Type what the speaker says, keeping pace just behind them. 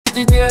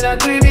In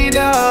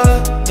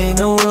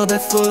a world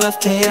that's full of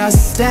chaos, I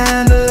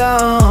stand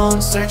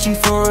alone, searching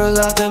for a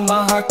love that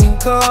my heart can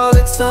call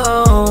its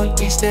own.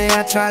 Each day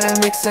I try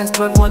to make sense,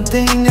 but one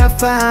thing I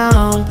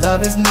found: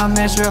 love is not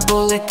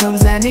measurable, it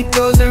comes and it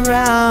goes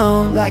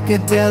around. Like a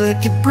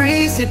delicate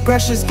breeze, it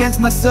brushes against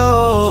my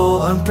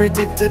soul.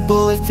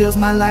 Unpredictable, it fills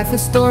my life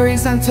with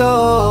stories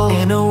untold.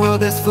 In a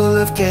world that's full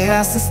of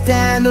chaos, I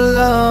stand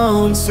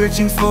alone,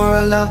 searching for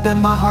a love that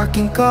my heart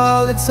can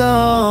call its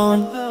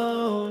own.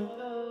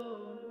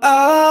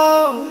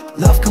 Oh,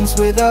 love comes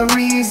without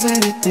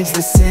reason, it thinks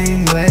the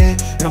same way.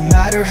 No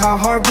matter how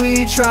hard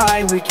we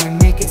try, we can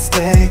make it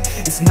stay.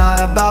 It's not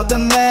about the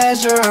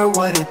measure or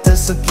what it does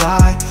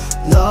supply.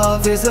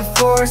 Love is a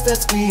force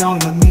that's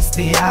beyond what meets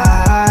the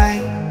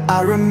eye.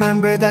 I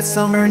remember that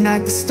summer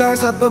night, the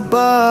stars up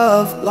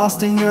above,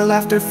 lost in your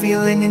laughter,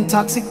 feeling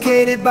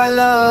intoxicated by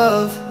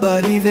love.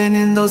 But even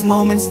in those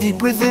moments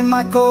deep within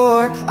my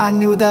core, I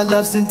knew that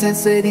love's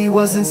intensity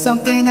wasn't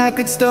something I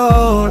could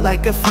store.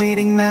 Like a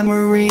fleeting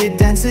memory, it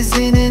dances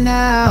in and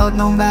out.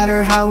 No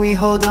matter how we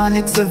hold on,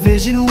 it's a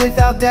vision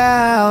without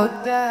doubt.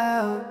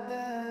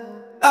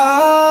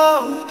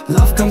 Oh,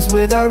 love comes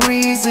without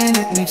reason,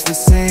 it leaves the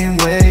same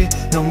way.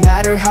 No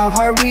matter how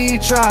hard we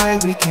try,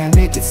 we can't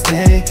make it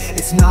stay.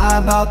 It's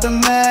not about the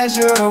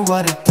measure or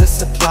what it does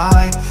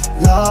supply.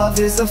 Love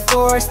is a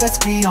force that's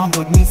beyond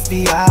what meets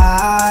the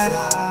eye.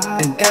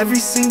 And every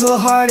single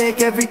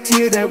heartache, every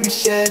tear that we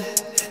shed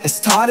has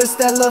taught us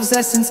that love's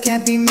essence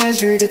can't be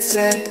measured, it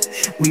said.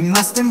 We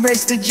must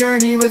embrace the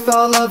journey with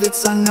all of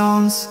its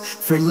unknowns,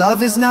 for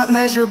love is not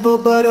measurable,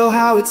 but oh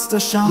how it's still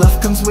shown.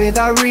 Love comes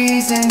without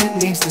reason,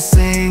 it leaves the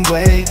same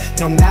way.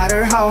 No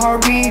matter how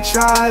hard we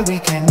try, we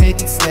can't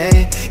make it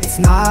stay. It's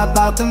not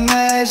about the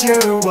measure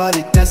or what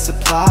it does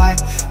supply.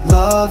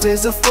 Love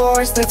is a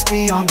force that's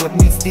beyond what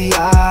meets the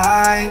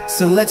eye.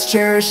 So let's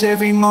cherish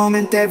every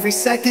moment, every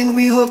second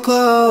we hold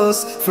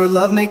close. For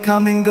love may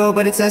come and go,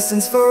 but its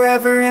essence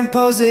forever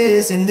imposes.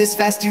 In this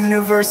vast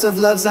universe of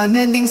love's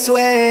unending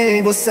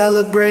sway, we'll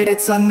celebrate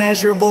its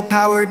unmeasurable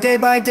power day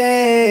by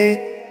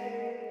day.